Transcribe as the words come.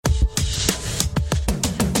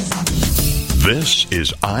This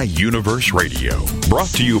is iUniverse Radio, brought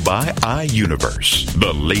to you by iUniverse,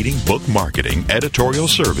 the leading book marketing, editorial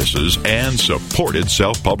services, and supported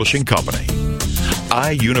self-publishing company.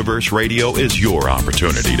 iUniverse Radio is your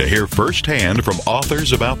opportunity to hear firsthand from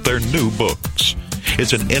authors about their new books.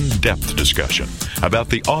 It's an in-depth discussion about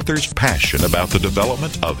the author's passion about the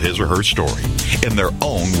development of his or her story in their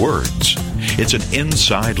own words. It's an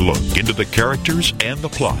inside look into the characters and the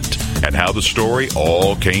plot and how the story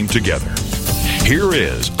all came together. Here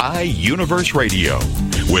is iUniverse Radio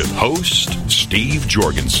with host Steve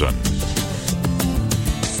Jorgensen.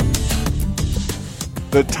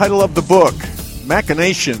 The title of the book,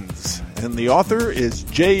 Machinations, and the author is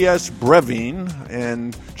James Breving,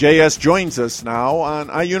 and JS joins us now on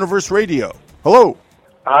iUniverse Radio. Hello.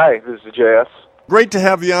 Hi, this is JS. Great to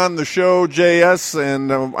have you on the show, JS,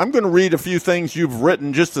 and I'm going to read a few things you've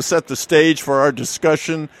written just to set the stage for our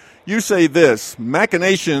discussion. You say this: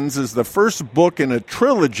 Machinations is the first book in a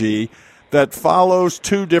trilogy that follows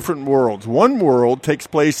two different worlds. One world takes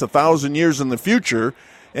place 1,000 years in the future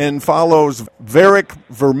and follows Varric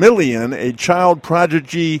Vermilion, a child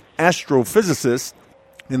prodigy astrophysicist,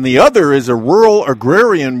 and the other is a rural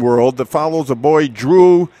agrarian world that follows a boy,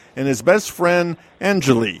 Drew, and his best friend,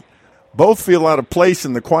 Angeli. Both feel out of place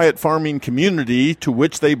in the quiet farming community to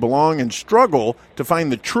which they belong and struggle to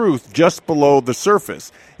find the truth just below the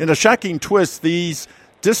surface. In a shocking twist, these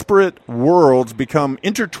disparate worlds become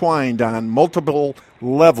intertwined on multiple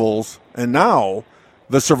levels, and now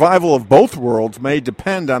the survival of both worlds may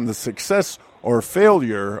depend on the success or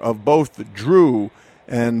failure of both Drew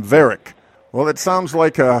and Varric. Well, it sounds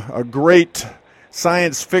like a great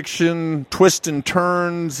science fiction, twist and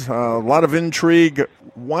turns, a lot of intrigue.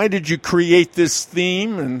 Why did you create this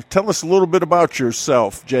theme? And tell us a little bit about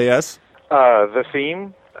yourself, JS. The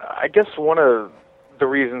theme? I guess one of the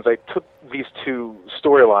reasons I took these two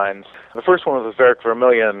storylines, the first one was Varric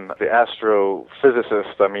Vermilion, the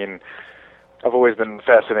astrophysicist. I mean, I've always been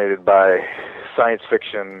fascinated by science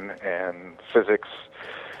fiction and physics,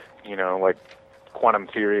 you know, like quantum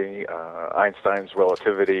theory, Einstein's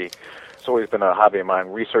relativity. It's always been a hobby of mine,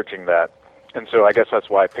 researching that. And so I guess that's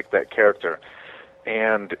why I picked that character.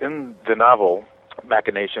 And in the novel,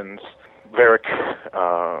 Machinations, Varric,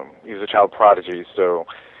 he's a child prodigy, so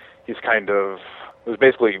he's was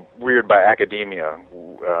basically reared by academia,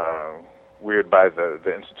 reared by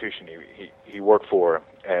the institution he worked for,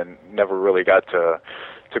 and never really got to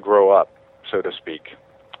grow up, so to speak.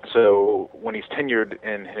 So when he's tenured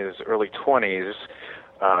in his early 20s,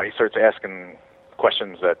 he starts asking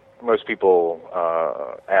questions that most people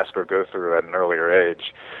ask or go through at an earlier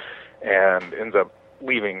age, and ends up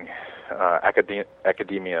leaving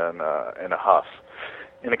academia in a huff.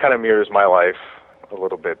 And it kind of mirrors my life a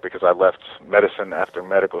little bit, because I left medicine after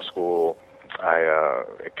medical school. I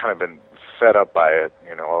kind of been fed up by it,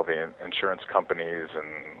 you know, all the insurance companies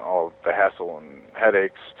and all the hassle and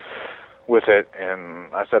headaches with it,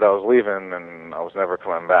 and I said I was leaving, and I was never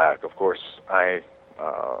coming back. Of course,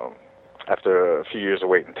 after a few years of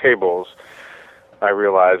waiting tables, I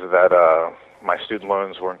realized that my student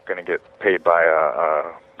loans weren't going to get paid by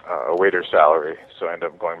a waiter's salary, so I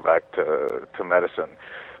ended up going back to medicine.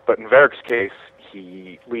 But in Varric's case,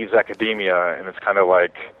 he leaves academia, and it's kind of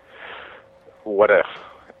like, what if?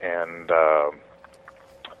 And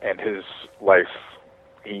his life,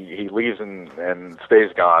 he leaves and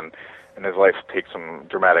stays gone, and his life takes some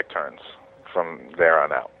dramatic turns from there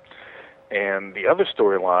on out. And the other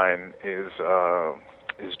storyline is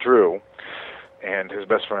Drew and his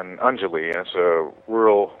best friend Angeli. And it's a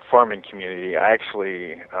rural farming community. I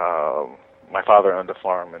actually, my father owned a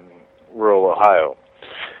farm in rural Ohio,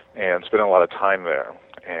 and spent a lot of time there.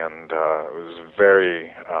 And it was a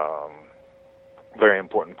very, very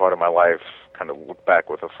important part of my life. Kind of look back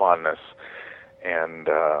with a fondness. And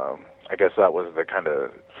I guess that was the kind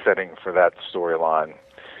of setting for that storyline.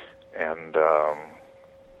 And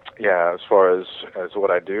yeah, as far as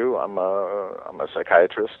what I do, I'm a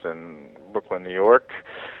psychiatrist in Brooklyn, New York.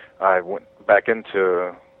 I went back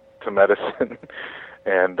into medicine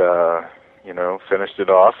and finished it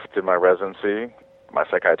off. Did my residency, my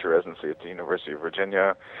psychiatry residency at the University of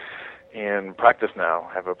Virginia, and practice now.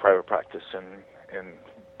 Have a private practice in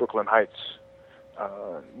Brooklyn Heights,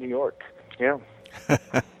 New York. Yeah.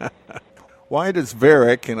 Why does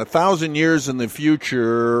Varric, in 1,000 years in the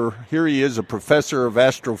future, here he is, a professor of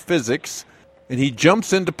astrophysics, and he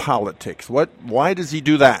jumps into politics? Why does he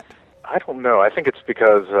do that? I don't know. I think it's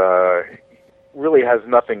because he really has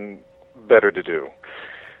nothing better to do.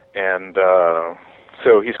 And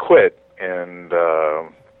so he's quit. And,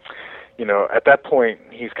 at that point,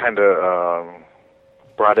 he's kind of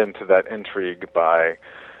brought into that intrigue by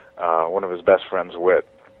one of his best friend's wit.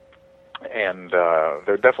 And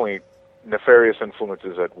there are definitely nefarious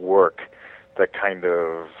influences at work that kind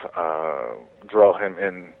of draw him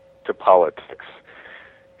into politics.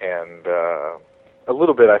 And a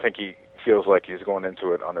little bit, I think he feels like he's going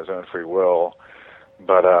into it on his own free will.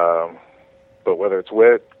 But whether it's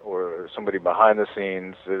wit or somebody behind the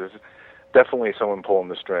scenes, there's definitely someone pulling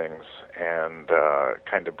the strings and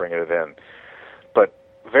kind of bringing it in. But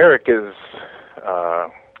Varric is,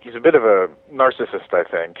 he's a bit of a narcissist, I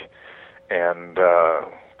think, and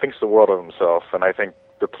thinks the world of himself. And I think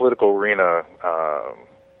the political arena,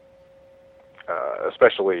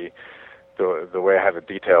 especially the way I have it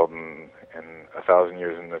detailed in 1,000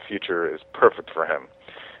 Years in the Future, is perfect for him.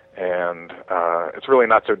 And it's really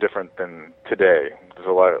not so different than today. There's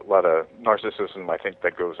a lot of narcissism, I think,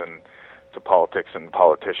 that goes into politics and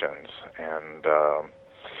politicians, and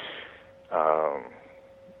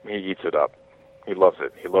he eats it up. He loves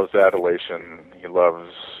it. He loves the adulation. He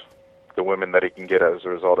loves the women that he can get as a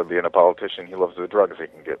result of being a politician. He loves the drugs he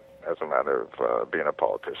can get as a matter of being a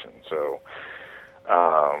politician. So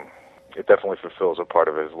it definitely fulfills a part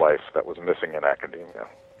of his life that was missing in academia.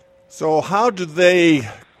 So how do they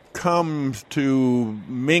come to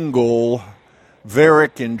mingle,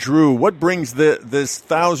 Varric and Drew? What brings this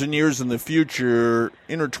 1,000 Years in the Future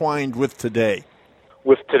intertwined with today?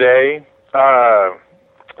 With today,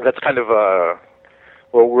 that's kind of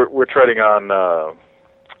well, we're treading on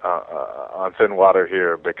thin water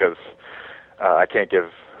here because I can't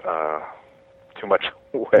give too much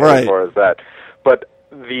away as far as that. But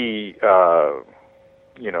the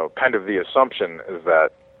kind of the assumption is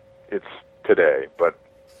that it's today, but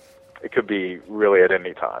it could be really at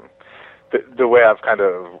any time. The way I've kind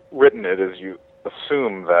of written it is you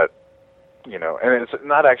assume that, and it's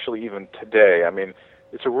not actually even today. I mean,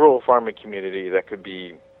 it's a rural farming community that could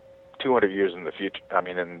be 200 years in the future. I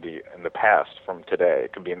mean, in the past from today.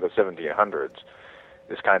 It could be in the 1700s.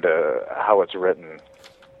 Is kind of how it's written,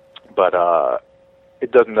 but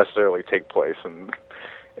it doesn't necessarily take place in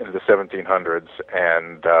the 1700s.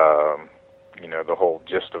 And the whole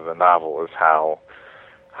gist of the novel is how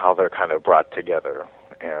they're kind of brought together.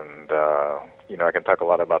 And I can talk a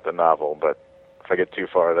lot about the novel, but if I get too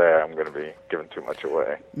far there, I'm going to be giving too much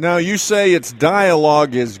away. Now, you say its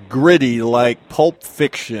dialogue is gritty like Pulp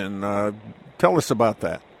Fiction. Tell us about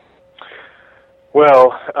that.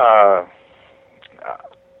 Well,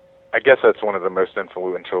 I guess that's one of the most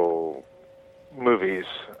influential movies.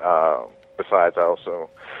 Besides, I also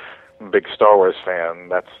am a big Star Wars fan.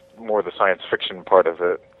 That's more the science fiction part of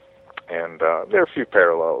it. And there are a few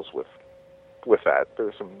parallels with that.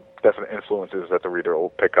 There's some definite influences that the reader will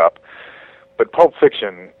pick up. But Pulp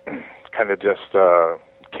Fiction kind of just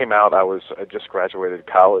came out. I just graduated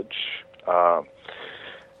college,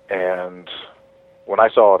 and when I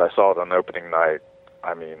saw it on opening night.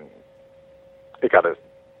 I mean,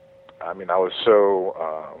 I was so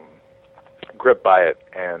gripped by it,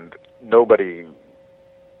 and nobody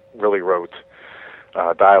really wrote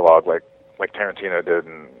dialogue like Tarantino did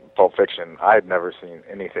in Pulp Fiction. I had never seen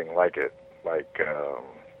anything like it.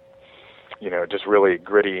 Just really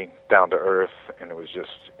gritty, down to earth, and it was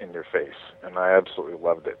just in your face, and I absolutely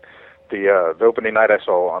loved it. The opening night I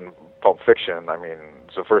saw on Pulp Fiction, I mean,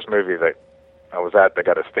 it's the first movie that I was at that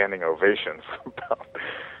got a standing ovation for about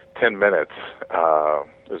 10 minutes.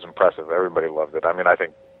 It was impressive. Everybody loved it. I mean, I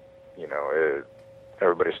think,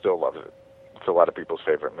 everybody still loves it. It's a lot of people's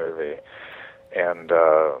favorite movie. And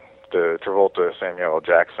the Travolta, Samuel L.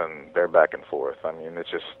 Jackson, they're back and forth. I mean,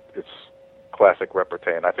 it's classic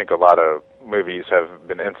repartee, and I think a lot of movies have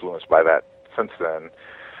been influenced by that since then.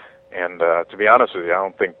 And to be honest with you, I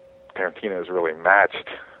don't think Tarantino has really matched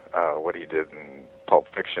what he did in Pulp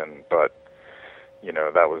Fiction, but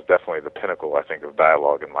that was definitely the pinnacle, I think, of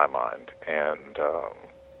dialogue in my mind. And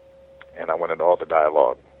I wanted all the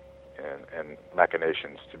dialogue and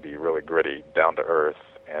Machinations to be really gritty, down to earth,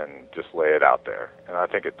 and just lay it out there. And I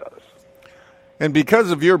think it does. And because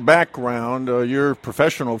of your background, your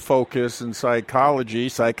professional focus in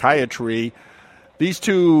psychiatry, these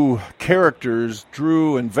two characters,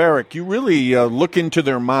 Drew and Varric, you really look into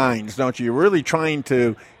their minds, don't you? You're really trying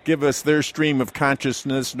to give us their stream of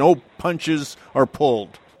consciousness. No punches are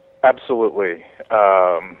pulled. Absolutely.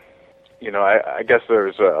 I guess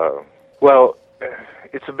there's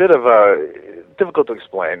it's a bit of difficult to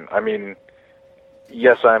explain. I mean,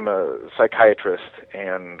 yes, I'm a psychiatrist,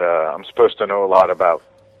 and I'm supposed to know a lot about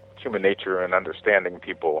human nature and understanding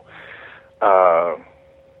people.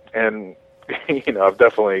 And I've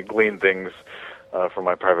definitely gleaned things from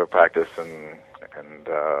my private practice and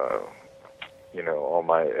all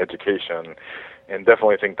my education. and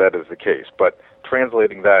definitely think that is the case. But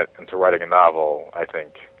translating that into writing a novel, I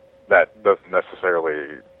think that doesn't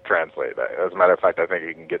necessarily translate. As a matter of fact, I think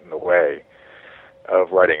it can get in the way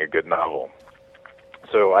of writing a good novel.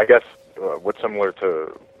 So I guess what's similar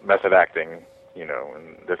to method acting, in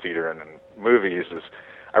the theater and in movies, is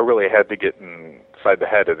I really had to get inside the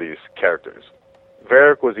head of these characters.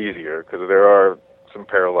 Varric was easier because there are some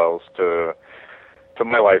parallels to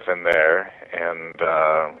my life in there, and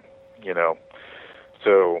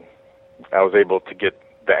so I was able to get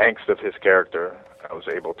the angst of his character. I was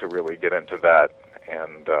able to really get into that,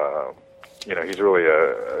 and he's really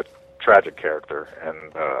a tragic character,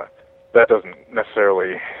 and that doesn't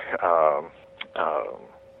necessarily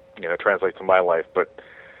translate to my life. But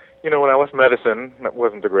when I left medicine, that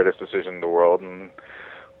wasn't the greatest decision in the world, and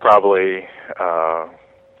probably I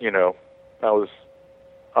was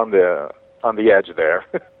on the edge there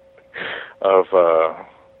of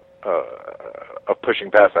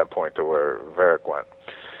pushing past that point to where Varric went.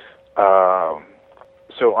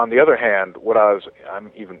 So on the other hand, what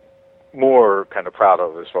I'm even more kind of proud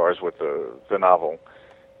of as far as with the novel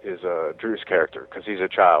is Drew's character, because he's a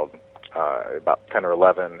child, about 10 or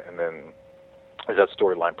 11, and then as that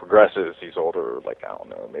storyline progresses, he's older, like, I don't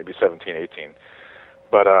know, maybe 17, 18.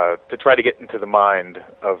 But to try to get into the mind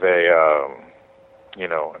of an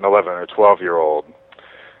 11 or 12-year-old,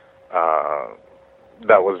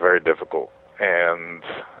 that was very difficult. And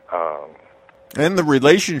the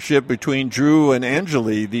relationship between Drew and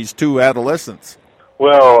Angeli, these two adolescents.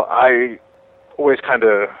 Well, I always kind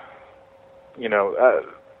of,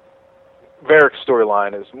 Varric's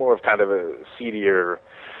storyline is more of kind of a seedier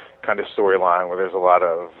kind of storyline where there's a lot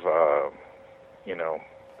of,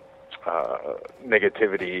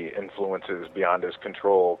 negativity influences beyond his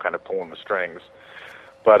control kind of pulling the strings.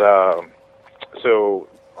 But, so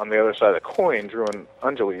on the other side of the coin, Drew and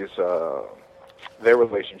Angeli's, their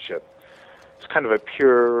relationship is kind of a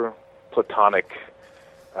pure platonic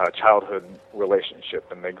childhood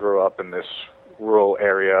relationship, and they grew up in this rural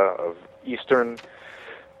area of Eastern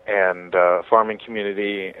and farming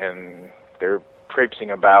community, and they're traipsing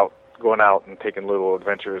about, going out and taking little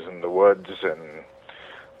adventures in the woods, and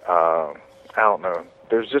I don't know,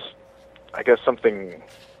 there's just, I guess, something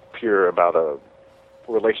pure about a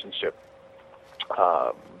relationship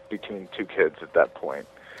between two kids at that point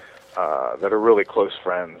that are really close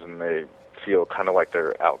friends, and they feel kind of like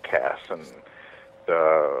they're outcasts, and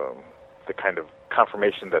the kind of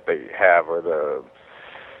confirmation that they have, or the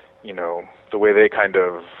way they kind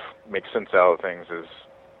of make sense out of things is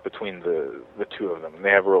between the two of them, and they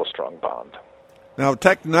have a real strong bond. Now,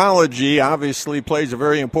 technology obviously plays a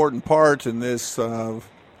very important part in this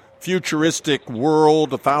futuristic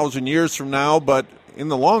world 1,000 years from now, but in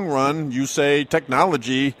the long run, you say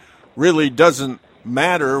technology really doesn't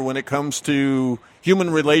matter when it comes to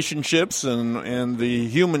human relationships and the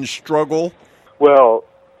human struggle. Well,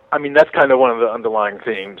 I mean, that's kind of one of the underlying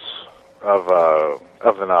themes of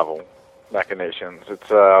the novel, Machinations.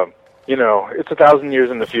 It's it's 1,000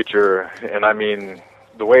 years in the future, and I mean,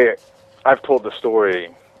 the way I've told the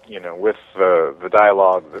story, with the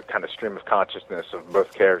dialogue, the kind of stream of consciousness of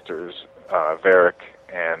both characters, Varric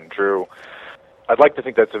and Drew, I'd like to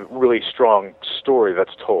think that's a really strong story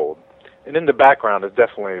that's told. And in the background is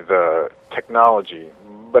definitely the technology,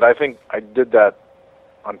 but I think I did that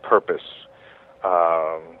on purpose,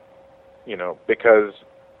 because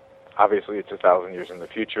obviously it's 1,000 years in the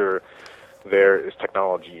future. There is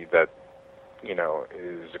technology that,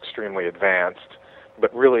 is extremely advanced,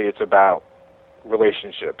 but really it's about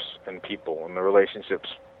relationships and people and the relationships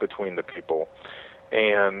between the people.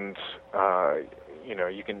 And,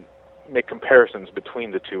 you can make comparisons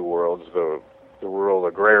between the two worlds, the rural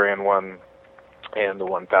agrarian one and the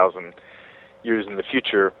 1,000 years in the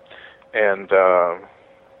future. And,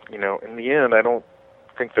 in the end, I don't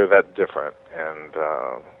think they're that different. And,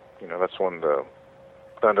 that's one of the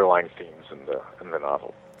underlying themes in the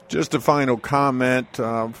novel. Just a final comment.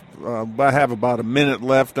 I have about a minute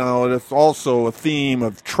left now. It's also a theme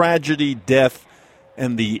of tragedy, death,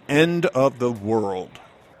 and the end of the world.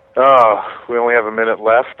 Oh, we only have a minute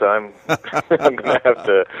left. I'm I'm going to have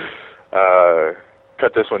to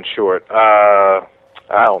cut this one short. I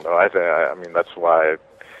don't know. I mean, that's why,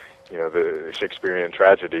 the Shakespearean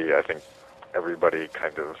tragedy, I think everybody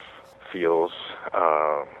kind of feels,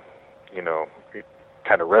 it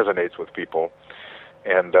kind of resonates with people.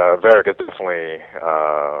 And Varric is definitely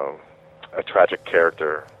a tragic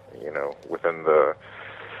character, within the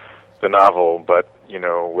novel. But,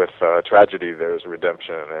 with tragedy, there's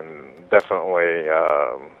redemption, and definitely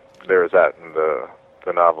there is that in the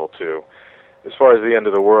novel, too. As far as the end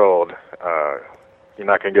of the world, you're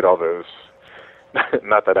not going to get all those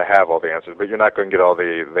not that I have all the answers, but you're not going to get all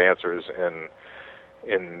the answers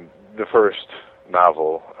in the first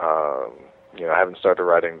novel. I haven't started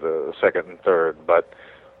writing the second and third, but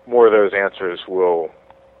more of those answers will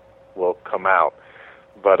come out.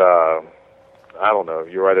 But I don't know.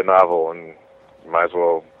 You write a novel, and you might as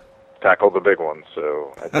well tackle the big ones.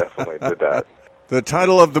 So I definitely did that. The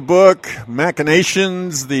title of the book,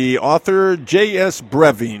 Machinations, the author, J.S.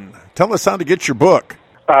 Breving. Tell us how to get your book.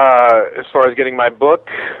 As far as getting my book,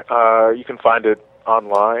 you can find it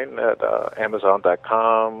online at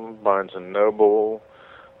Amazon.com, Barnes & Noble,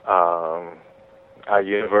 iUniverse.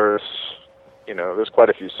 There's quite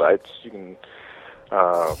a few sites. You can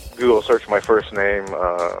Google search my first name,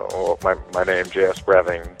 or my name, J.S.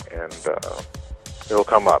 Breving, and it'll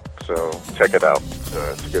come up. So check it out.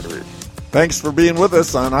 It's a good read. Thanks for being with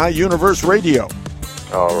us on iUniverse Radio.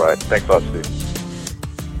 All right. Thanks a lot, Steve.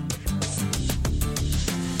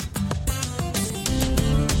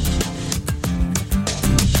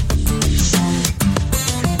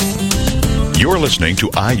 You're listening to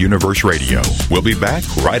iUniverse Radio. We'll be back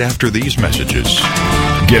right after these messages.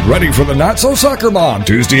 Get ready for the Not So Soccer Mom,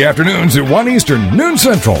 Tuesday afternoons at 1 Eastern, noon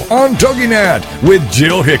Central on TogiNet with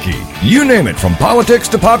Jill Hickey. You name it, from politics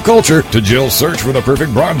to pop culture to Jill's search for the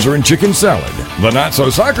perfect bronzer and chicken salad. The Not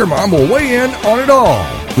So Soccer Mom will weigh in on it all.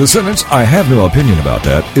 The sentence, "I have no opinion about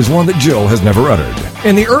that," is one that Jill has never uttered.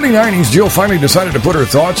 In the early 90s, Jill finally decided to put her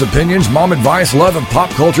thoughts, opinions, mom advice, love of pop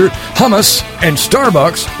culture, hummus, and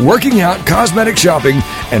Starbucks, working out, cosmetic shopping,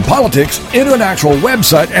 and politics into an actual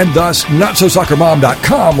website, and thus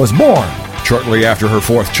NotSoSoccerMom.com was born. Shortly after her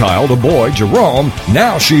fourth child, a boy, Jerome,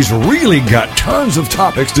 now she's really got tons of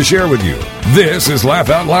topics to share with you. This is Laugh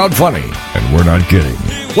Out Loud Funny, and we're not kidding.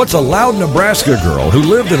 What's a loud Nebraska girl who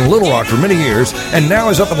lived in Little Rock for many years and now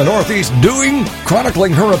is up in the Northeast doing?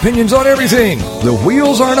 Chronicling her opinions on everything. The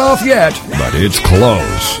wheels aren't off yet, but it's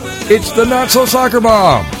close. It's the Not So Soccer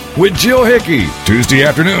Mom with Jill Hickey, Tuesday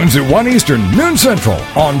afternoons at 1 Eastern, noon Central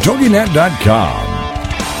on TogiNet.com.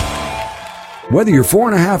 Whether you're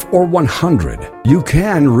 4.5 or 100, you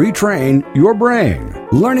can retrain your brain.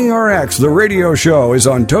 Learning RX, the radio show, is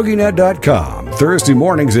on TogiNet.com, Thursday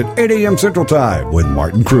mornings at 8 a.m. Central Time with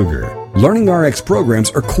Martin Kruger. Learning RX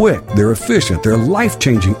programs are quick, they're efficient, they're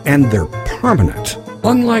life-changing, and they're permanent.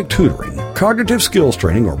 Unlike tutoring, cognitive skills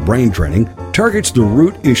training or brain training targets the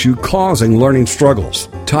root issue causing learning struggles.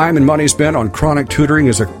 Time and money spent on chronic tutoring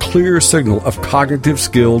is a clear signal of cognitive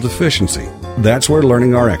skill deficiency. That's where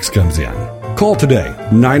Learning RX comes in. Call today,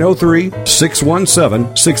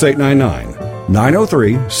 903-617-6899,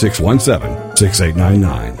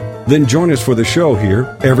 903-617-6899. Then join us for the show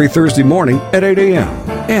here every Thursday morning at 8 a.m.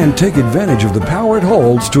 and take advantage of the power it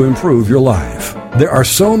holds to improve your life. There are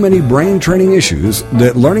so many brain training issues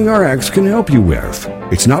that Learning RX can help you with.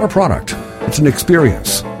 It's not a product, it's an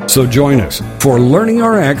experience. So join us for Learning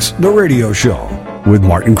RX, the radio show, with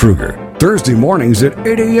Martin Kruger, Thursday mornings at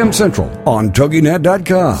 8 a.m. Central on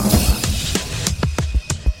TogiNet.com.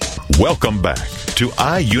 Welcome back to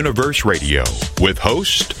iUniverse Radio with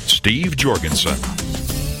host Steve Jorgensen.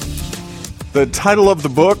 The title of the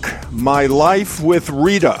book, My Life with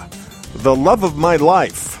Rita, The Love of My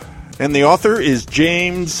Life. And the author is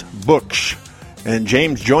James Booksh. And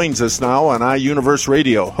James joins us now on iUniverse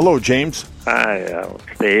Radio. Hello, James. Hi,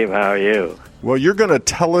 Steve. How are you? Well, you're going to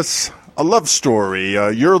tell us a love story.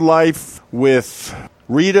 Your life with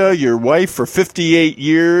Rita, your wife for 58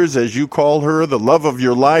 years, as you call her, the love of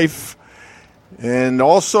your life. And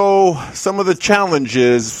also some of the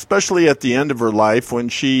challenges, especially at the end of her life when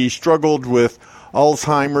she struggled with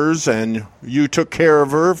Alzheimer's and you took care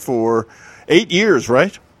of her for 8 years,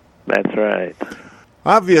 right? That's right.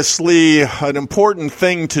 Obviously, an important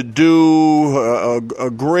thing to do, a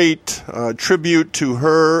great tribute to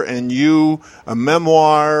her and you, a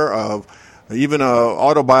memoir, even an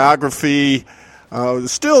autobiography.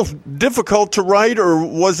 Still difficult to write, or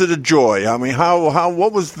was it a joy? I mean,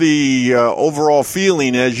 what was the overall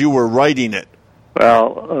feeling as you were writing it?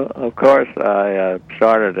 Well, of course, I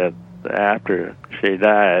started it after she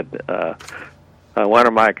died. One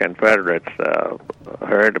of my Confederates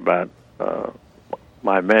heard about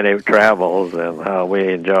my many travels and how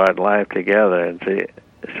we enjoyed life together, and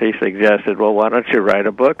she suggested, well, why don't you write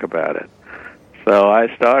a book about it? So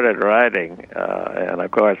I started writing, and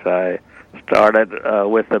of course I started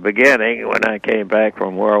with the beginning when I came back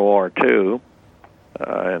from World War II in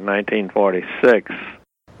 1946.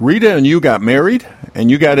 Rita and you got married, and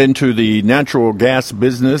you got into the natural gas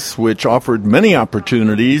business, which offered many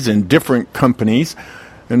opportunities in different companies.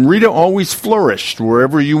 And Rita always flourished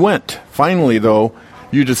wherever you went. Finally, though,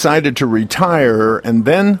 you decided to retire, and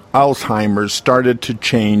then Alzheimer's started to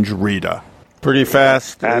change Rita. Pretty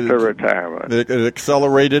fast. After retirement. It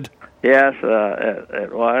accelerated? Yes,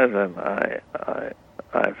 it was, and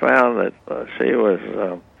I found that she was,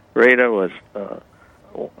 Rita was,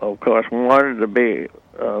 of course, wanted to be,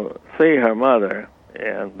 see her mother,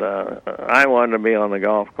 and I wanted to be on the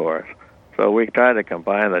golf course. So we tried to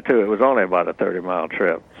combine the two. It was only about a 30-mile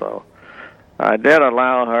trip, so I did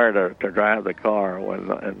allow her to drive the car.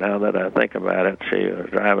 And now that I think about it, she was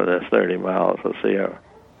driving this 30 miles to see her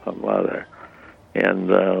mother. And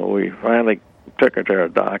we finally took her to her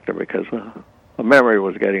doctor because her memory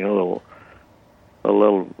was getting a little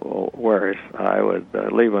worse. I would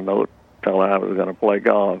leave a note telling her I was going to play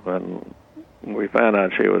golf, and we found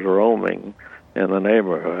out she was roaming in the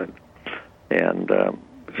neighborhood. And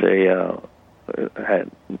she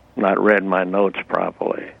had not read my notes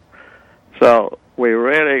properly. So we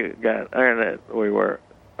really we were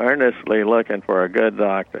earnestly looking for a good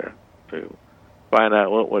doctor to find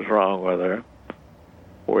out what was wrong with her.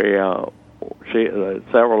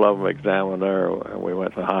 Several of them examined her, and we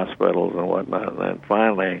went to hospitals and whatnot, and then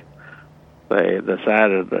finally they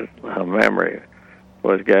decided that her memory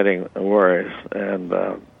was getting worse, and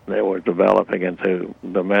they were developing into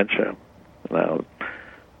dementia. Now,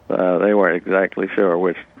 they weren't exactly sure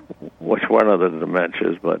which one of the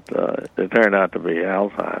dementias, but it turned out to be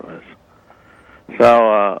Alzheimer's.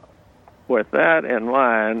 So with that in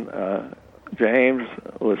mind, James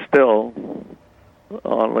was still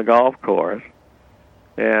on the golf course,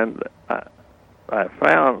 and I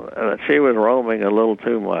found that she was roaming a little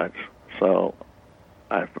too much. So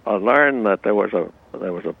I learned that there was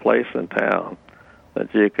a place in town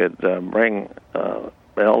that you could bring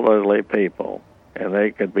elderly people, and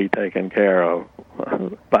they could be taken care of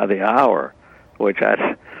by the hour, which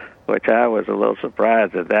I was a little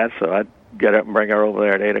surprised at that. So I'd get up and bring her over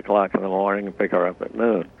there at 8 o'clock in the morning and pick her up at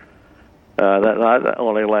noon. That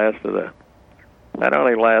only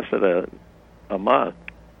lasted a month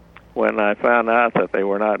when I found out that they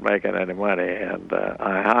were not making any money, and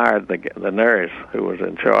I hired the nurse who was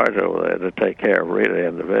in charge over there to take care of Rita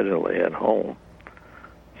individually at home.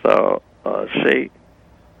 So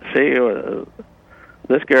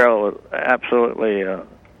this girl was absolutely,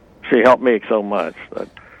 she helped me so much that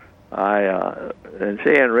and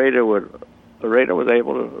she and Rita was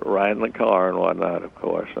able to ride in the car and whatnot, of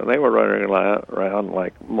course, and they were running around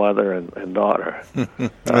like mother and daughter.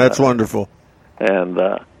 That's wonderful. And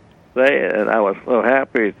I was so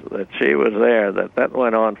happy that she was there. That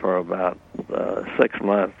went on for about 6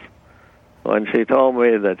 months. When she told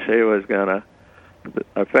me that she was gonna,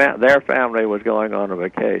 their family was going on a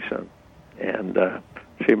vacation, and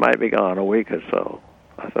she might be gone a week or so.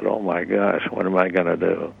 I said, "Oh my gosh, what am I going to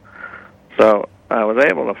do?" So I was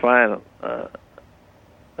able to find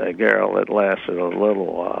a girl that lasted a little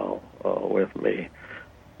while with me,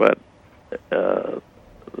 but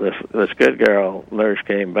this good girl nurse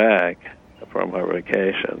came back from her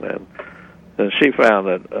vacation, and she found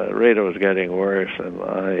that Rita was getting worse, and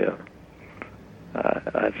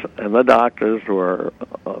and the doctors were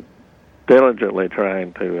diligently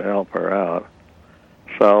trying to help her out.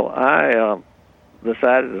 So I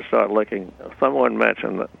decided to start looking. Someone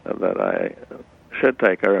mentioned that I should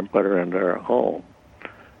take her and put her into her home.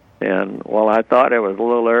 And while I thought it was a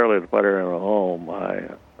little early to put her in a home,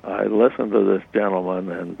 I listened to this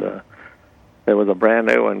gentleman, and there was a brand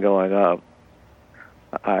new one going up.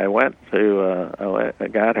 I went to, I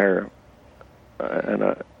got her,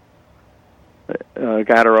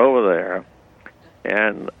 got her over there,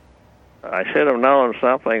 and I should have known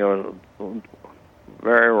something was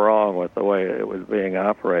very wrong with the way it was being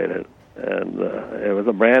operated, and it was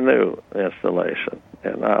a brand new installation,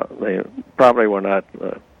 and they probably were not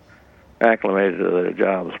acclimated to their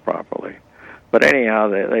jobs properly. But anyhow,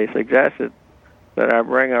 they suggested that I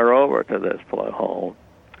bring her over to this home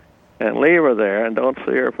and leave her there and don't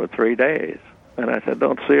see her for 3 days. And I said,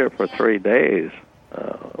 "Don't see her for 3 days.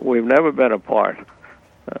 We've never been apart,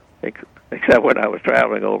 except when I was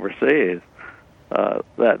traveling overseas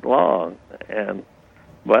that long."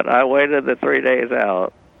 But I waited the 3 days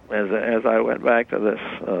out as I went back to this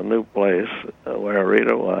new place where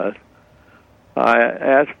Rita was. I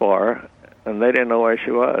asked for her, and they didn't know where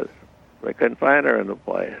she was. They couldn't find her in the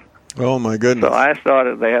place. Oh, my goodness. So I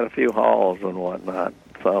started, they had a few halls and whatnot.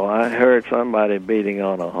 So I heard somebody beating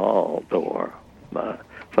on a hall door.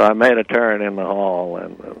 So I made a turn in the hall,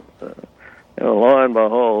 and lo and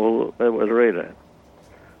behold, it was Rita.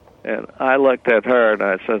 And I looked at her, and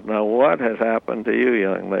I said, "Now, what has happened to you,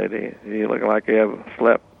 young lady? You look like you haven't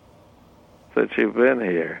slept since you've been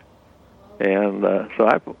here." And so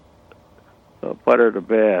I put her to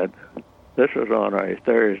bed. This was on a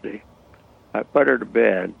Thursday. I put her to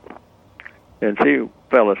bed, and she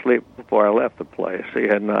fell asleep before I left the place. She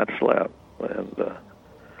had not slept, and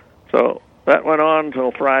so that went on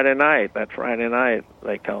until Friday night. That Friday night,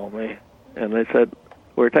 they called me, and they said,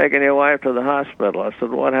 "We're taking your wife to the hospital." I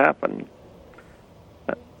said, "What happened?"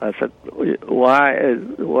 I said, "Why?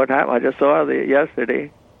 What happened? I just saw her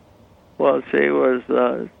yesterday." Well, she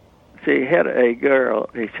hit a girl.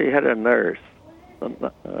 She hit a nurse.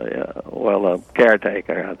 A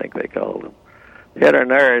caretaker, I think they called him. Hit her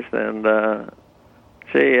nurse, and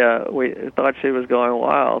we thought she was going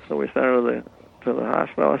wild, so we sent her to the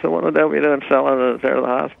hospital. I said, "What the devil are you doing selling her to the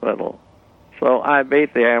hospital?" So I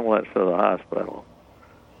beat the ambulance to the hospital.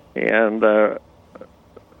 And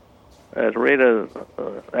as Rita's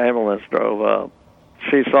ambulance drove up,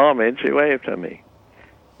 she saw me and she waved to me.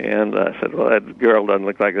 And I said, "Well, that girl doesn't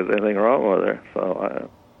look like there's anything wrong with her." So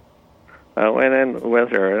I went in with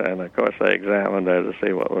her, and of course they examined her to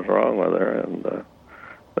see what was wrong with her, and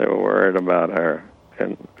they were worried about her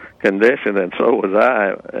condition, and so was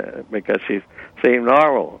I, because she seemed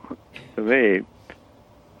normal to me.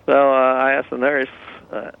 So I asked the nurse,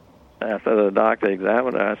 after the doctor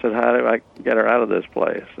examined her, I said, "How do I get her out of this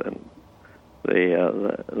place?" And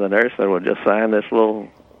the nurse said, "Well, just sign this little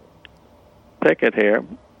ticket here,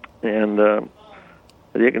 and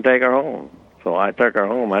you can take her home." So I took her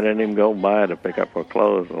home. I didn't even go by to pick up her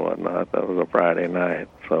clothes and whatnot. That was a Friday night.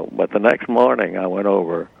 But the next morning I went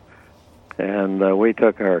over, and we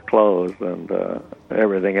took her clothes and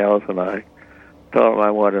everything else, and I told them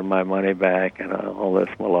I wanted my money back and all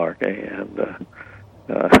this malarkey. And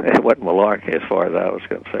it wasn't malarkey as far as I was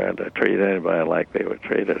concerned to treat anybody like they would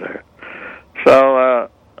treated her. So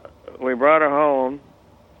we brought her home,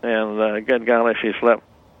 and good golly, she slept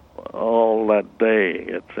all that day,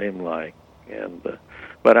 it seemed like.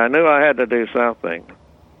 But I knew I had to do something.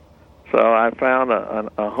 So I found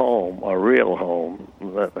a home, a real home,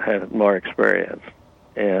 that had more experience.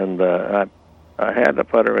 And I had to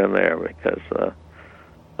put her in there because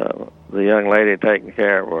the young lady taking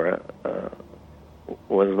care of her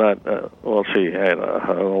was not, she had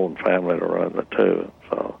her own family to run the two.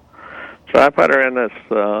 So I put her in this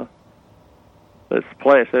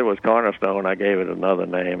place. It was Cornerstone. I gave it another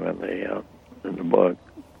name in the book.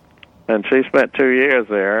 And she spent 2 years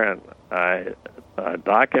there, and I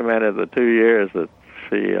documented the 2 years that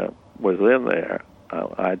she was in there.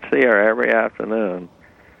 I'd see her every afternoon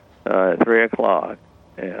at 3 o'clock,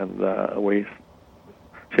 and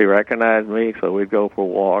she recognized me, so we'd go for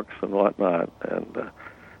walks and whatnot. And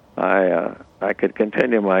I could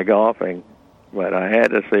continue my golfing, but I had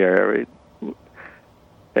to see her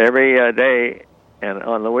every day. And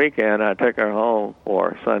on the weekend, I took her home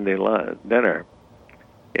for Sunday dinner.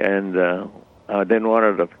 And I didn't want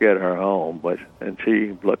her to forget her home, and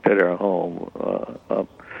she looked at her home.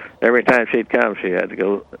 Every time she'd come, she had to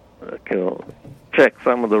go check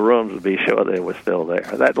some of the rooms to be sure they were still there.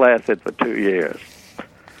 That lasted for 2 years.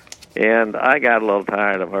 And I got a little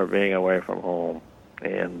tired of her being away from home.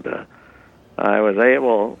 And I was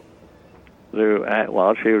able to,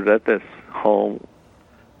 while she was at this home,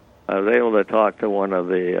 I was able to talk to one of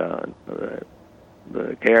the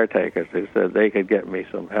caretakers who said they could get me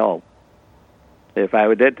some help if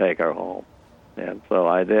I did take her home. And so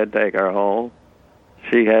I did take her home.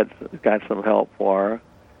 She had got some help for her,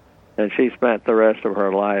 and she spent the rest of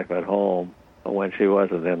her life at home when she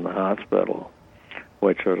wasn't in the hospital,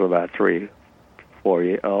 which was about 4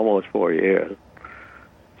 years, almost 4 years.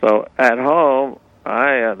 So at home,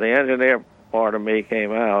 the engineer part of me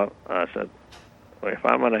came out. I said, well, if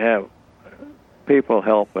I'm going to have people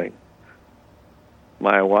helping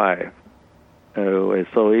my wife, who is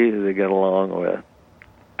so easy to get along with,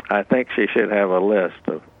 I think she should have a list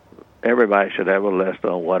of, everybody should have a list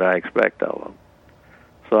on what I expect of them.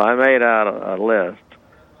 So I made out a list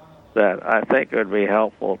that I think would be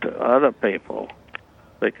helpful to other people,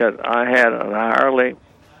 because I had an hourly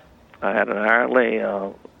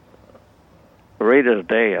Rita's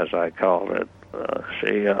Day, as I called it.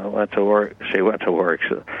 She went to work.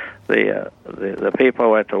 The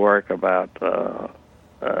people went to work about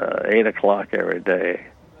 8 o'clock every day,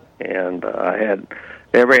 and I had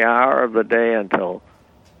every hour of the day until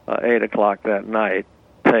 8 o'clock that night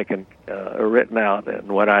taken written out and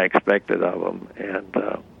what I expected of them, and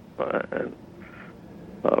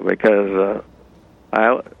because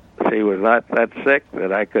she was not that sick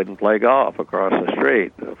that I couldn't play golf across the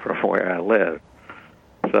street from where I lived.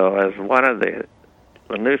 So as one of the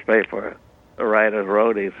newspaper writers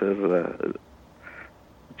wrote, he says,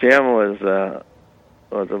 Jim was a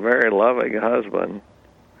very loving husband,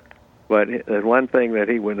 but there's one thing that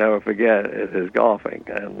he would never forget is his golfing.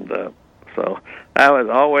 And So I was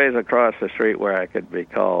always across the street where I could be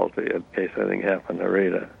called in case anything happened to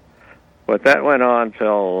Rita. But that went on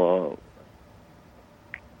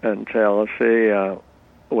until she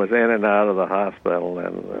was in and out of the hospital,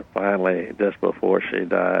 and finally, just before she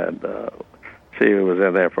died, she was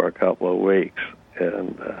in there for a couple of weeks,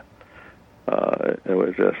 and it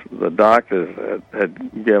was just the doctors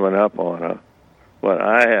had given up on her, but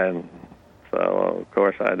I hadn't. So of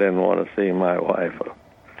course I didn't want to see my wife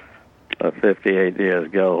 58 years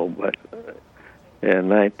ago, but in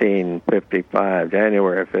 1955,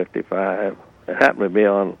 January of 55, it happened to be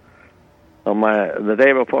on the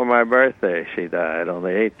day before my birthday. She died on the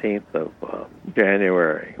 18th of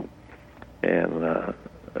January in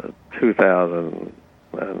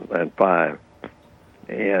 2005,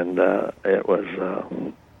 and it was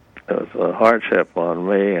a hardship on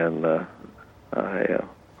me, and of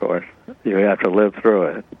course, you have to live through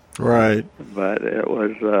it. Right. But it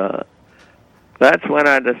was. That's when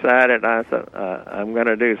I decided. I said, I'm going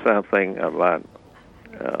to do something about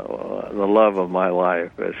the love of my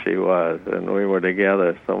life, as she was, and we were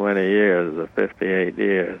together so many years, 58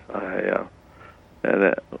 years. I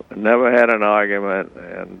never had an argument,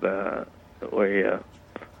 and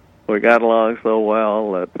we got along so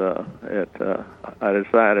well that I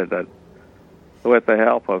decided that, with the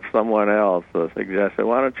help of someone else, suggested,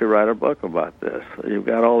 why don't you write a book about this? You've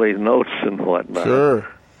got all these notes and whatnot. Sure.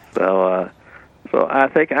 So I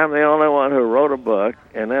think I'm the only one who wrote a book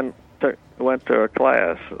and then went to a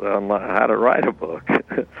class on how to write a book.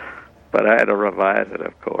 But I had to revise it,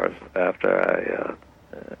 of course, after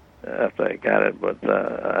I got it. But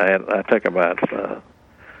I took about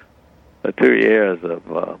 2 years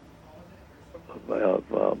of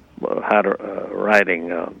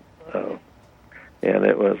writing. And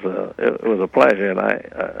it was a pleasure, and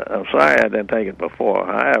I'm sorry I didn't take it before.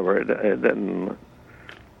 However, it didn't.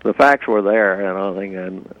 The facts were there, and everything.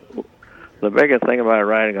 And the biggest thing about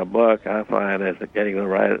writing a book, I find, is getting the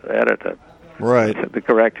right editor, right, to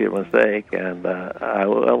correct your mistake. And I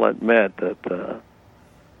will admit that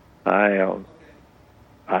I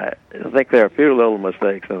think there are a few little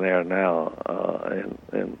mistakes in there now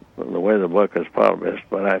in the way the book is published.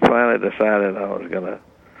 But I finally decided I was going to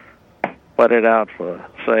put it out for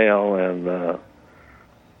sale, and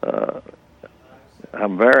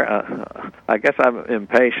I guess I'm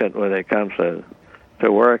impatient when it comes to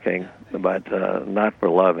working, but not for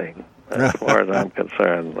loving. As far as I'm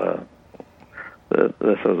concerned,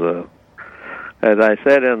 this is as I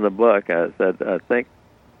said in the book, I think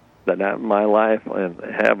that my life in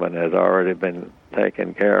heaven has already been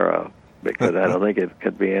taken care of, because I don't think it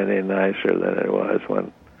could be any nicer than it was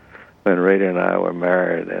when Rita and I were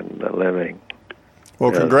married and living.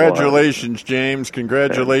 Well, congratulations, James.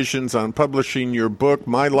 Congratulations on publishing your book,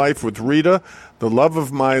 My Life with Rita, The Love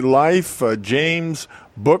of My Life, James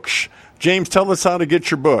Booksh. James, tell us how to get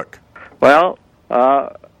your book. Well,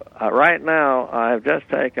 right now I've just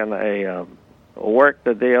taken a work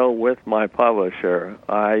the deal with my publisher,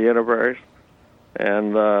 iUniverse,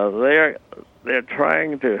 and they're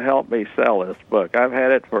trying to help me sell this book. I've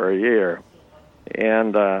had it for a year.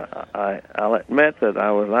 And I'll admit that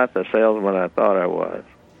I was not the salesman I thought I was.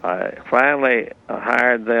 I finally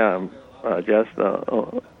hired them just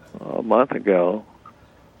a month ago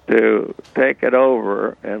to take it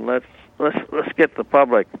over, and let's get the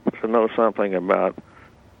public to know something about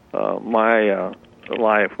my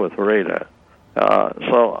life with Rita.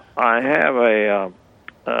 So I have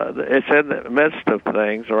it's in the midst of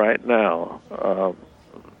things right now.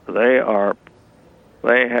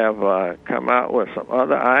 They have come out with some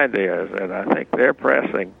other ideas, and I think they're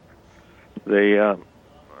pressing the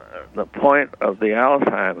point of the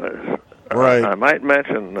Alzheimer's. Right. I might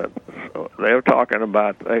mention that they're talking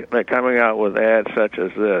about they're coming out with ads such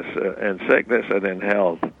as this: in sickness and in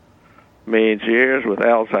health means years with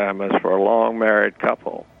Alzheimer's for a long married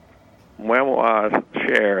couple. Memoir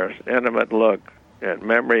shares intimate look at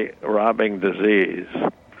memory-robbing disease.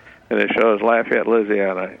 And it shows Lafayette,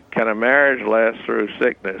 Louisiana. Can a marriage last through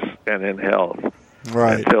sickness and in health?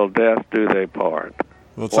 Right. Until death do they part.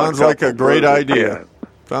 Well, it sounds like a great idea.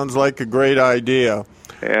 Sounds like a great idea.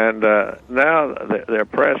 And now they're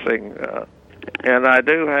pressing. And I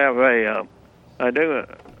do have I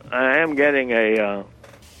am getting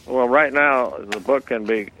well, right now the book can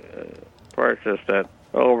be purchased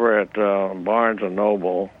over at Barnes &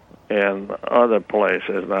 Noble and other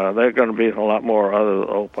places. Now, there are going to be a lot more others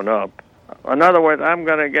open up. In other words, I'm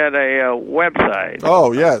going to get a website.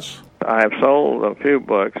 Oh, yes. I've sold a few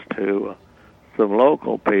books to some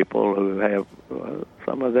local people who have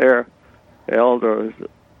some of their elders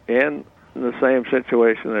in in the same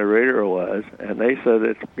situation that Rita was, and they said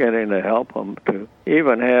it's beginning to help them to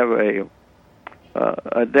even have a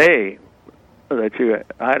day that you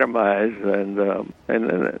itemize,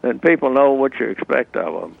 and people know what you expect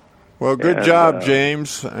of them. Well, good job,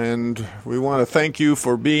 James, and we want to thank you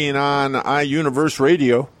for being on iUniverse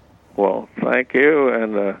Radio. Well, thank you,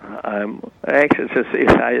 and I'm anxious to see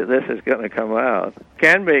how this is going to come out.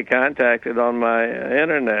 Can be contacted on my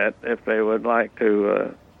internet if they would like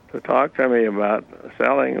to talk to me about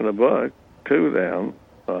selling the book to them.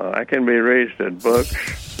 I can be reached at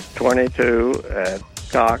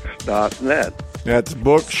Booksh22@cox.net. That's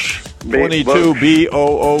Booksh 22,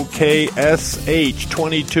 Booksh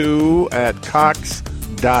 22 at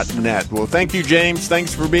cox.net. Well, thank you, James.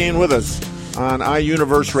 Thanks for being with us on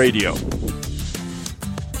iUniverse Radio.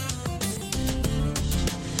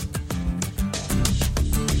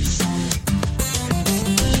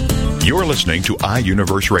 You're listening to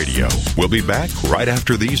iUniverse Radio. We'll be back right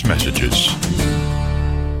after these messages.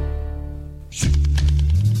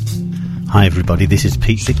 Hi everybody, this is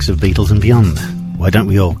Pete Dix of Beatles and Beyond. Why don't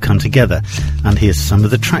we all come together and hear some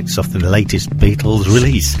of the tracks off the latest Beatles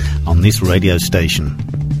release on this radio station.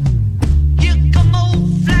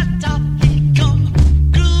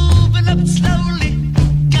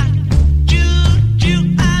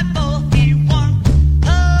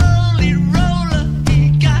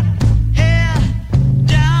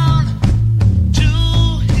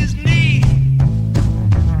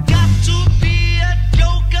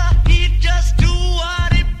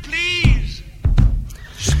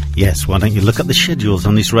 Yes, why don't you look at the schedules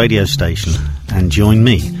on this radio station and join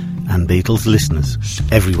me and Beatles listeners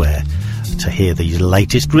everywhere to hear the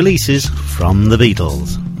latest releases from the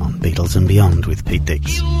Beatles on Beatles and Beyond with Pete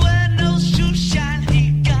Dix.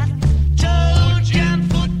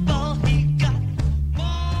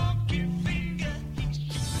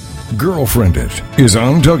 Girlfriended is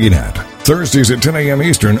on TogiNet. Thursdays at 10 a.m.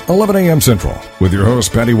 Eastern, 11 a.m. Central, with your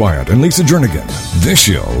hosts Patty Wyatt and Lisa Jernigan. This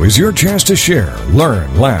show is your chance to share,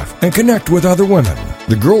 learn, laugh, and connect with other women.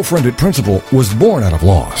 The Girlfriended principle was born out of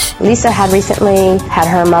loss. Lisa had recently had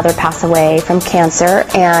her mother pass away from cancer,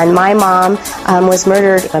 and my mom was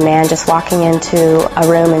murdered. A man just walking into a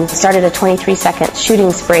room and started a 23-second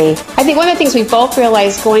shooting spree. I think one of the things we both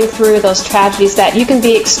realized going through those tragedies that you can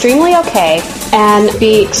be extremely okay and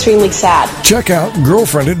be extremely sad. Check out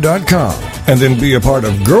girlfriended.com and then be a part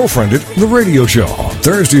of Girlfriended, the radio show.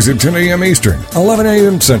 Thursdays at 10 a.m. Eastern, 11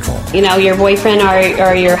 a.m. Central. You know, your boyfriend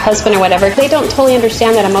or your husband or whatever, they don't totally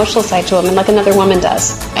understand that emotional side to women like another woman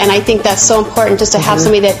does. And I think that's so important just to have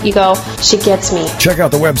somebody that you go, she gets me. Check out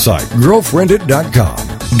the website,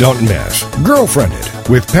 girlfriended.com. Don't miss Girlfriended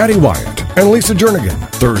with Patty Wyatt and Lisa Jernigan.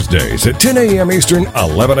 Thursdays at 10 a.m. Eastern,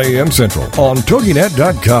 11 a.m. Central on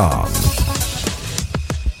toginet.com.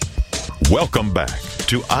 Welcome back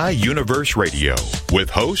to iUniverse Radio with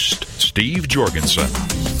host Steve Jorgensen.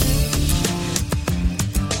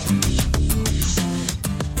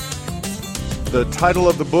 The title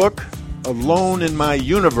of the book, Alone in My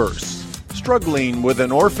Universe, Struggling with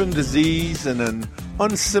an Orphan Disease in an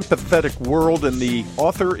Unsympathetic World, and the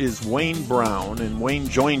author is Wayne Brown, and Wayne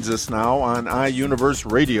joins us now on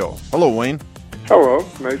iUniverse Radio. Hello, Wayne. Hello.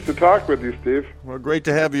 Nice to talk with you, Steve. Well, great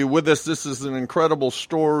to have you with us. This is an incredible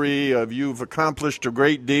story. You've accomplished a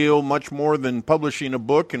great deal, much more than publishing a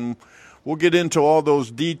book, and we'll get into all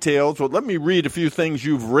those details. But let me read a few things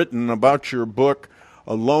you've written about your book,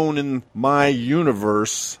 Alone in My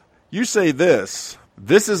Universe. You say this: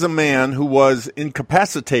 this is a man who was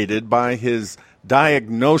incapacitated by his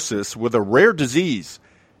diagnosis with a rare disease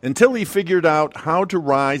until he figured out how to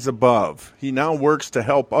rise above. He now works to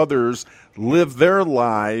help others live their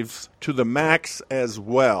lives to the max as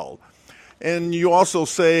well. And you also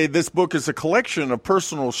say this book is a collection of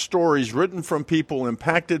personal stories written from people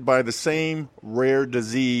impacted by the same rare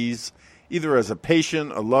disease, either as a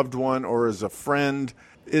patient, a loved one, or as a friend.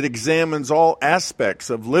 It examines all aspects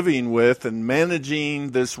of living with and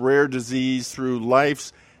managing this rare disease through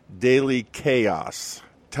life's daily chaos.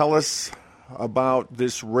 Tell us about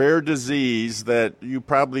this rare disease that you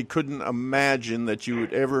probably couldn't imagine that you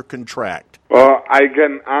would ever contract. Well, I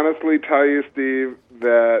can honestly tell you, Steve,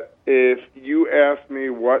 that if you asked me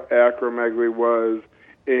what acromegaly was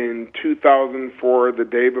in 2004, the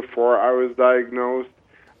day before I was diagnosed,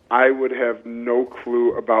 I would have no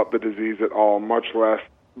clue about the disease at all, much less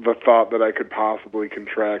the thought that I could possibly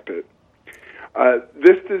contract it.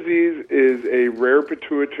 This disease is a rare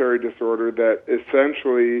pituitary disorder that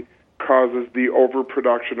essentially causes the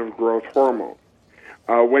overproduction of growth hormone.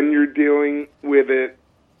 When you're dealing with it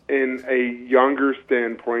in a younger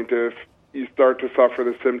standpoint, if you start to suffer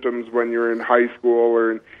the symptoms when you're in high school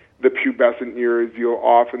or in the pubescent years, you'll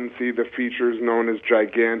often see the features known as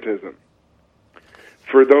gigantism.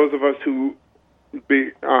 For those of us who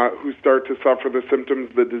start to suffer the symptoms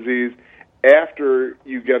of the disease after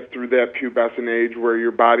you get through that pubescent age where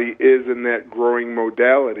your body is in that growing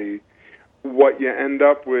modality, what you end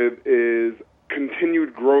up with is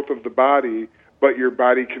continued growth of the body, but your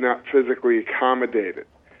body cannot physically accommodate it.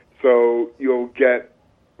 So you'll get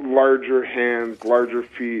larger hands, larger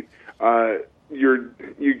feet.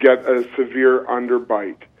 You get a severe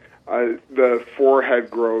underbite. The forehead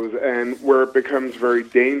grows, and where it becomes very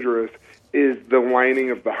dangerous is the lining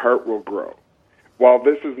of the heart will grow. While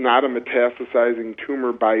this is not a metastasizing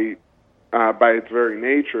tumor by its very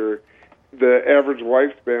nature, the average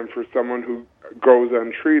lifespan for someone who goes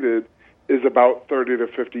untreated is about 30 to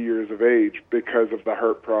 50 years of age because of the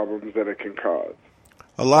heart problems that it can cause.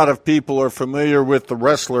 A lot of people are familiar with the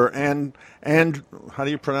wrestler and how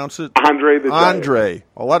do you pronounce it? Andre the Giant. Andre.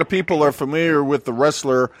 A lot of people are familiar with the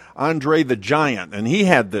wrestler Andre the Giant, and he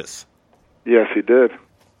had this. Yes, he did.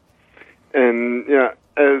 And yeah,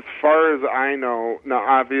 as far as I know, now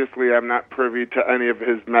obviously I'm not privy to any of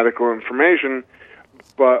his medical information,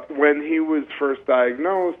 but when he was first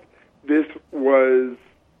diagnosed, this was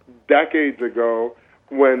decades ago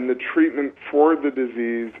when the treatment for the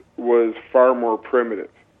disease was far more primitive.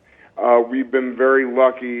 We've been very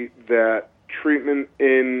lucky that treatment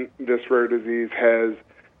in this rare disease has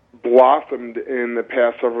blossomed in the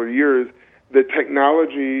past several years. The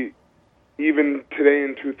technology, even today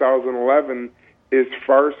in 2011, is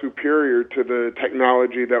far superior to the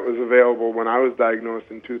technology that was available when I was diagnosed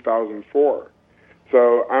in 2004.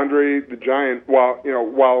 So Andre the Giant,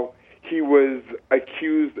 while he was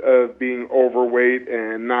accused of being overweight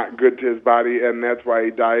and not good to his body, and that's why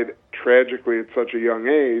he died tragically at such a young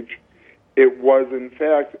age, it was, in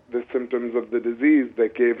fact, the symptoms of the disease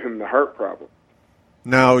that gave him the heart problem.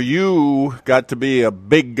 Now, you got to be a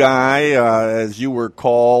big guy, as you were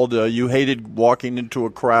called. You hated walking into a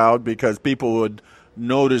crowd because people would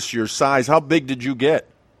notice your size. How big did you get?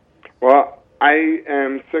 Well, I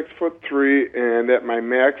am 6'3", and at my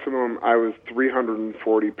maximum, I was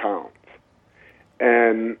 340 pounds.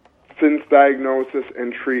 And since diagnosis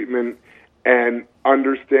and treatment and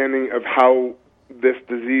understanding of how this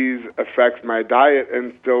disease affects my diet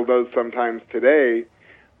and still does sometimes today,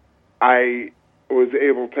 I was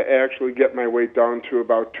able to actually get my weight down to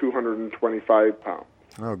about 225 pounds.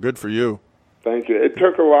 Oh, good for you. Thank you. It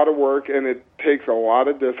took a lot of work, and it takes a lot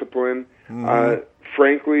of discipline. Mm-hmm.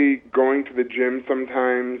 Frankly, going to the gym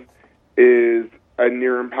sometimes is a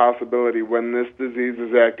near impossibility. When this disease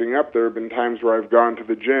is acting up, there have been times where I've gone to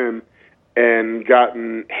the gym and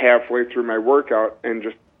gotten halfway through my workout and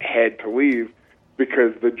just had to leave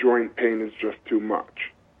because the joint pain is just too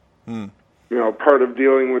much. Mm. You know, part of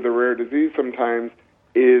dealing with a rare disease sometimes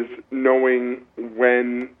is knowing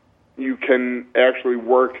when you can actually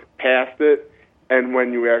work past it and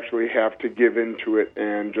when you actually have to give into it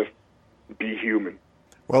and just be human.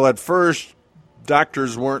 Well, at first,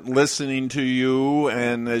 doctors weren't listening to you,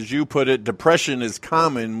 and as you put it, depression is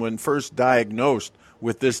common when first diagnosed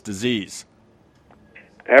with this disease.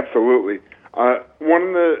 Absolutely.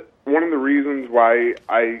 One of the reasons why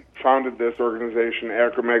I founded this organization,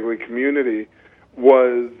 Acromegaly Community,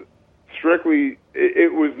 was strictly,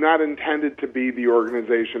 it was not intended to be the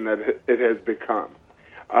organization that it has become.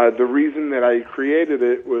 The reason that I created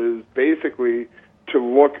it was basically to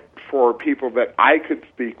look for people that I could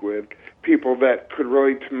speak with, people that could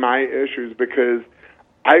relate to my issues, because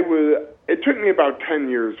it took me about 10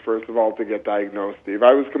 years, first of all, to get diagnosed, Steve.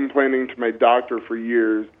 I was complaining to my doctor for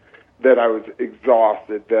years that I was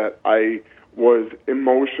exhausted, that I was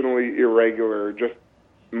emotionally irregular, just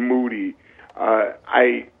moody.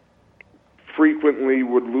 I frequently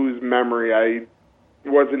would lose memory. I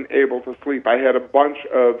wasn't able to sleep. I had a bunch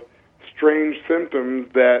of strange symptoms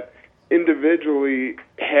that individually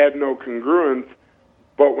had no congruence,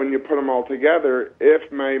 but when you put them all together,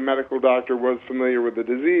 if my medical doctor was familiar with the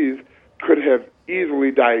disease, could have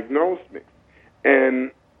easily diagnosed me.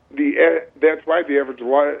 And that's why the average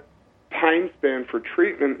time span for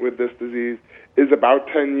treatment with this disease is about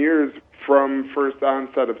 10 years from first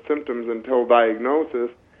onset of symptoms until diagnosis,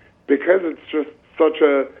 because it's just such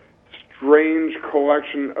a strange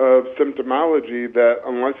collection of symptomology that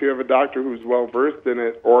unless you have a doctor who's well-versed in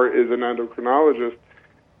it or is an endocrinologist,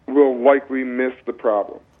 will likely miss the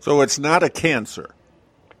problem. So it's not a cancer?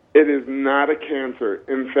 It is not a cancer.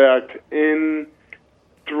 In fact,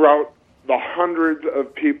 throughout the hundreds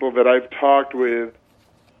of people that I've talked with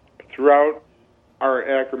throughout our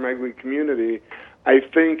acromegaly community, I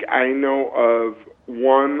think I know of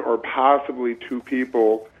one or possibly two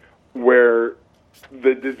people where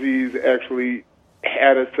the disease actually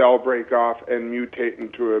had a cell break off and mutate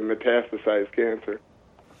into a metastasized cancer.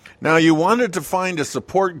 Now, you wanted to find a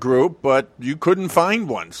support group, but you couldn't find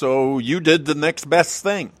one, so you did the next best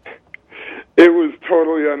thing. It was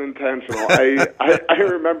totally unintentional. I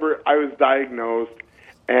remember I was diagnosed,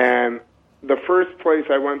 and the first place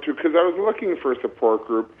I went to, because I was looking for a support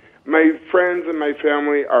group, my friends and my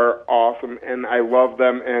family are awesome, and I love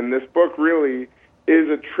them, and this book really is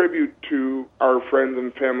a tribute to our friends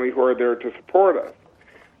and family who are there to support us.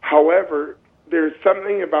 However, there's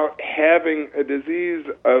something about having a disease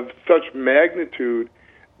of such magnitude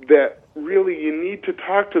that really you need to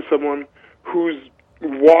talk to someone who's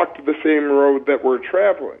walked the same road that we're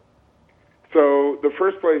traveling. So the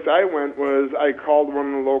first place I went was I called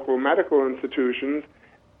one of the local medical institutions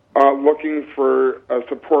looking for a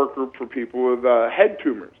support group for people with head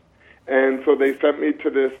tumors. And so they sent me to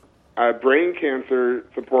this brain cancer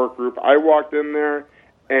support group. I walked in there,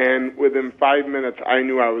 and within 5 minutes, I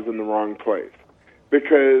knew I was in the wrong place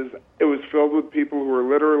because it was filled with people who were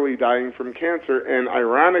literally dying from cancer. And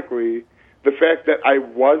ironically, the fact that I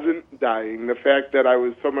wasn't dying, the fact that I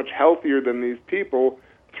was so much healthier than these people,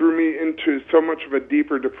 threw me into so much of a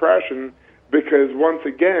deeper depression because, once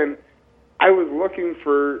again, I was looking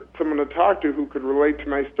for someone to talk to who could relate to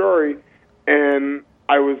my story, and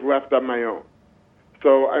I was left on my own.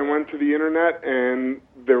 So I went to the internet, and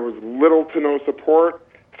there was little to no support.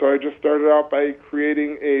 So I just started out by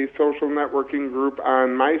creating a social networking group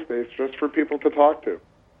on MySpace just for people to talk to.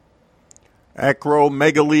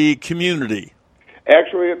 Acromegaly Community.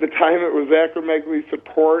 Actually, at the time, it was Acromegaly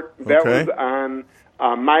Support. That was on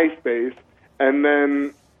MySpace. And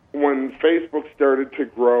then when Facebook started to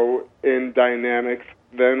grow in dynamics,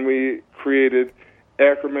 then we created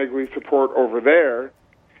Acromegaly Support over there.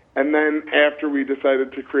 And then after we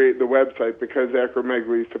decided to create the website, because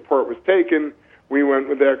Acromegaly Support was taken, we went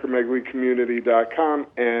with acromegalycommunity.com,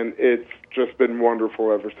 and it's just been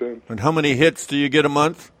wonderful ever since. And how many hits do you get a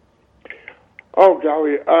month? Oh,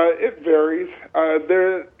 golly. It varies.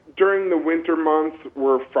 During the winter months,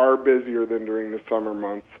 we're far busier than during the summer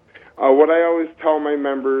months. What I always tell my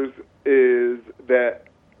members is that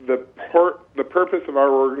the purpose of our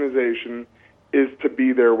organization is to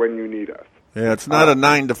be there when you need us. Yeah, it's not a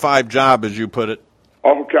 9-to-5 job, as you put it.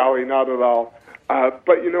 Oh, golly, not at all.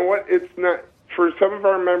 But you know what? It's not. For some of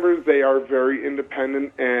our members, they are very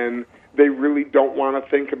independent, and they really don't want to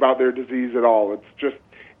think about their disease at all.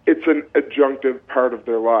 It's an adjunctive part of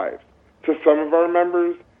their lives. To some of our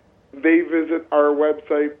members, they visit our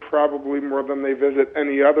website probably more than they visit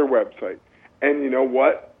any other website. And you know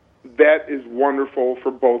what? That is wonderful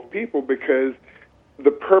for both people, because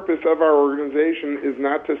the purpose of our organization is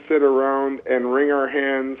not to sit around and wring our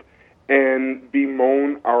hands and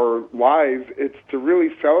bemoan our lives. It's to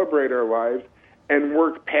really celebrate our lives and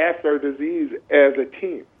work past our disease as a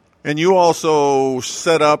team. And you also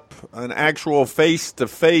set up an actual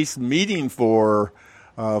face-to-face meeting for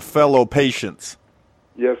fellow patients.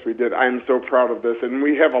 Yes, we did. I'm so proud of this. And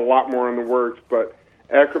we have a lot more in the works, but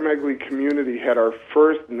Acromegaly Community had our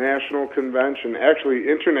first national convention, actually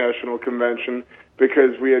international convention,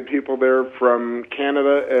 because we had people there from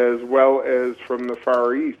Canada as well as from the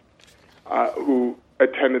Far East who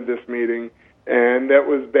attended this meeting. And that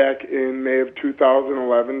was back in May of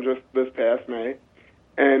 2011, just this past May.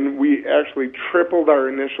 And we actually tripled our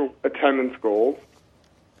initial attendance goals.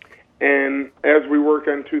 And as we work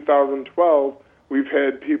on 2012, we've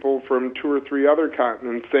had people from 2 or 3 other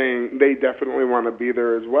continents saying they definitely want to be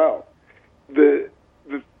there as well. The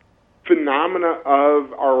phenomena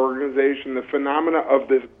of our organization, the phenomena of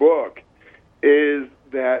this book, is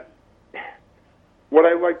that what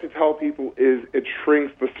I like to tell people is it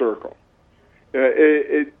shrinks the circle.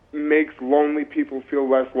 It makes lonely people feel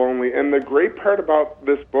less lonely. And the great part about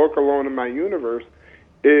this book, Alone in My Universe,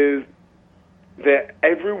 is that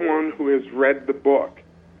everyone who has read the book,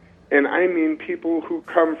 and I mean people who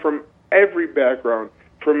come from every background,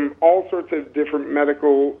 from all sorts of different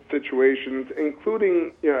medical situations,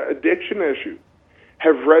 including addiction issues,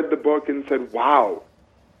 have read the book and said, wow,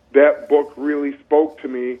 that book really spoke to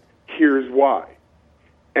me, here's why.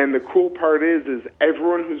 And the cool part is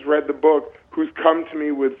everyone who's read the book, who's come to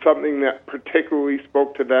me with something that particularly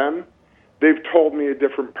spoke to them, they've told me a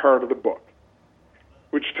different part of the book,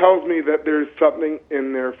 which tells me that there's something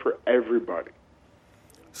in there for everybody.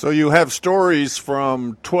 So you have stories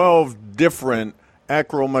from 12 different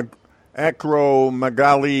acromegaly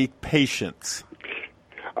patients.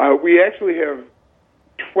 We actually have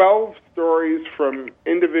 12 stories from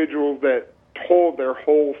individuals that told their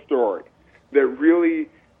whole story, that really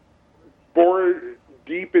bore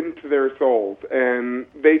deep into their souls, and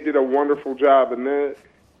they did a wonderful job. And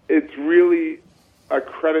it's really a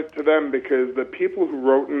credit to them, because the people who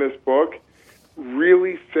wrote in this book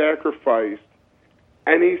really sacrificed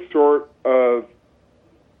any sort of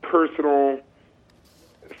personal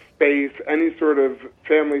space, any sort of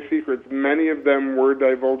family secrets. Many of them were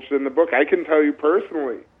divulged in the book. I can tell you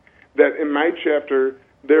personally that in my chapter,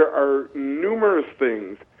 there are numerous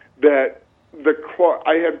things that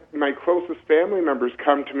I had my closest family members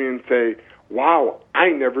come to me and say, wow, I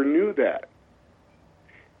never knew that.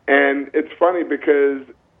 And it's funny because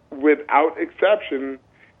without exception,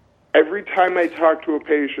 every time I talk to a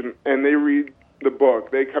patient and they read the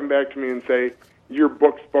book, they come back to me and say, your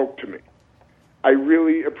book spoke to me. I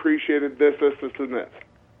really appreciated this, and this.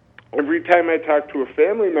 Every time I talk to a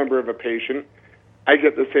family member of a patient, I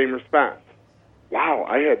get the same response. Wow,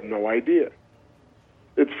 I had no idea.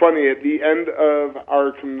 It's funny, at the end of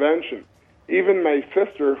our convention, even my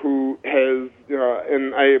sister, who has,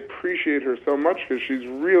 and I appreciate her so much because she's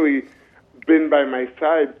really been by my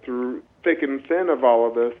side through thick and thin of all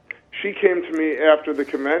of this, she came to me after the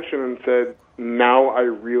convention and said, now I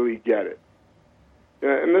really get it.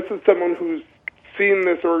 And this is someone who's seen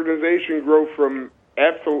this organization grow from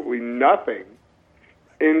absolutely nothing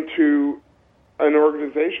into an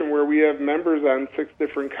organization where we have members on 6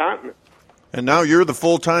 different continents. And now you're the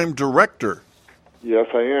full-time director. Yes,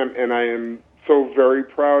 I am, and I am so very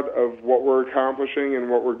proud of what we're accomplishing and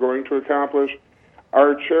what we're going to accomplish.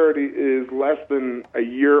 Our charity is less than a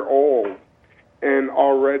year old, and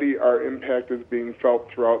already our impact is being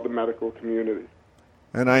felt throughout the medical community.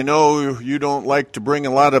 And I know you don't like to bring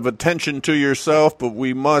a lot of attention to yourself, but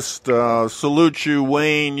we must salute you,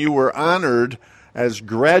 Wayne. You were honored as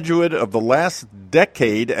graduate of the last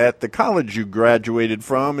decade at the college you graduated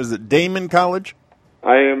from. Is it Damon College?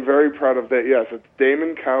 I am very proud of that, yes. It's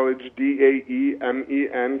Damon College,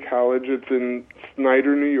 D-A-E-M-E-N College. It's in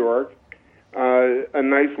Snyder, New York, a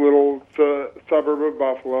nice little suburb of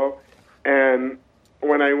Buffalo. And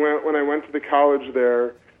when I went to the college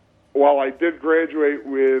there, while I did graduate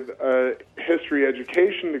with a history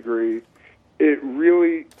education degree, it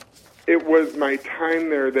was my time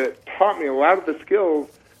there that taught me a lot of the skills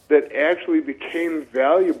that actually became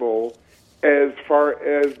valuable as far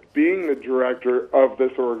as being the director of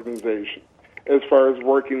this organization, as far as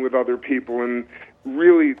working with other people. And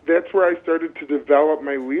really, that's where I started to develop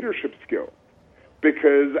my leadership skills,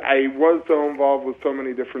 because I was so involved with so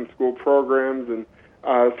many different school programs and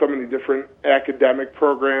so many different academic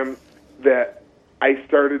programs that I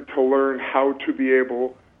started to learn how to be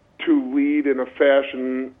able to lead in a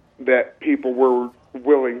fashion that people were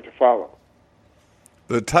willing to follow.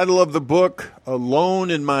 The title of the book, Alone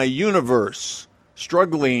in My Universe,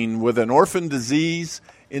 Struggling with an Orphan Disease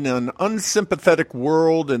in an Unsympathetic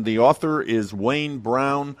World, and the author is Wayne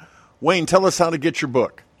Brown. Wayne, tell us how to get your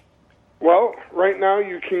book. Well, right now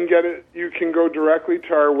you can get it. You can go directly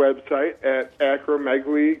to our website at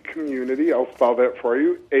Acromegaly Community. I'll spell that for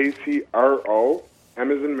you. A-C-R-O,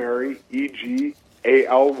 M as in Mary,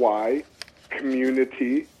 E-G-A-L-Y,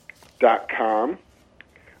 community.com.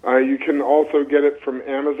 You can also get it from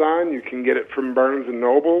Amazon. You can get it from Barnes &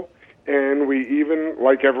 Noble. And we even,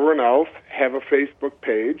 like everyone else, have a Facebook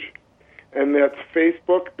page. And that's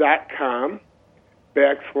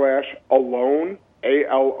facebook.com/alone,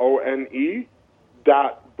 A-L-O-N-E,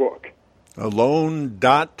 .book.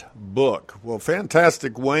 Alone.book. Well,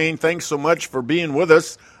 fantastic, Wayne. Thanks so much for being with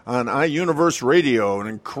us on iUniverse Radio. An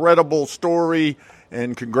incredible story,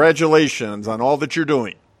 and congratulations on all that you're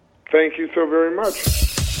doing. Thank you so very much.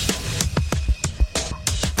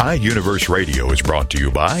 iUniverse Radio is brought to you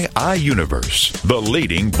by iUniverse, the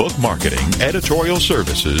leading book marketing, editorial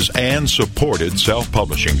services, and supported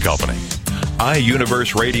self-publishing company.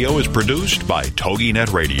 iUniverse Radio is produced by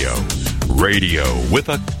TogiNet Radio. Radio with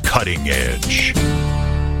a cutting edge.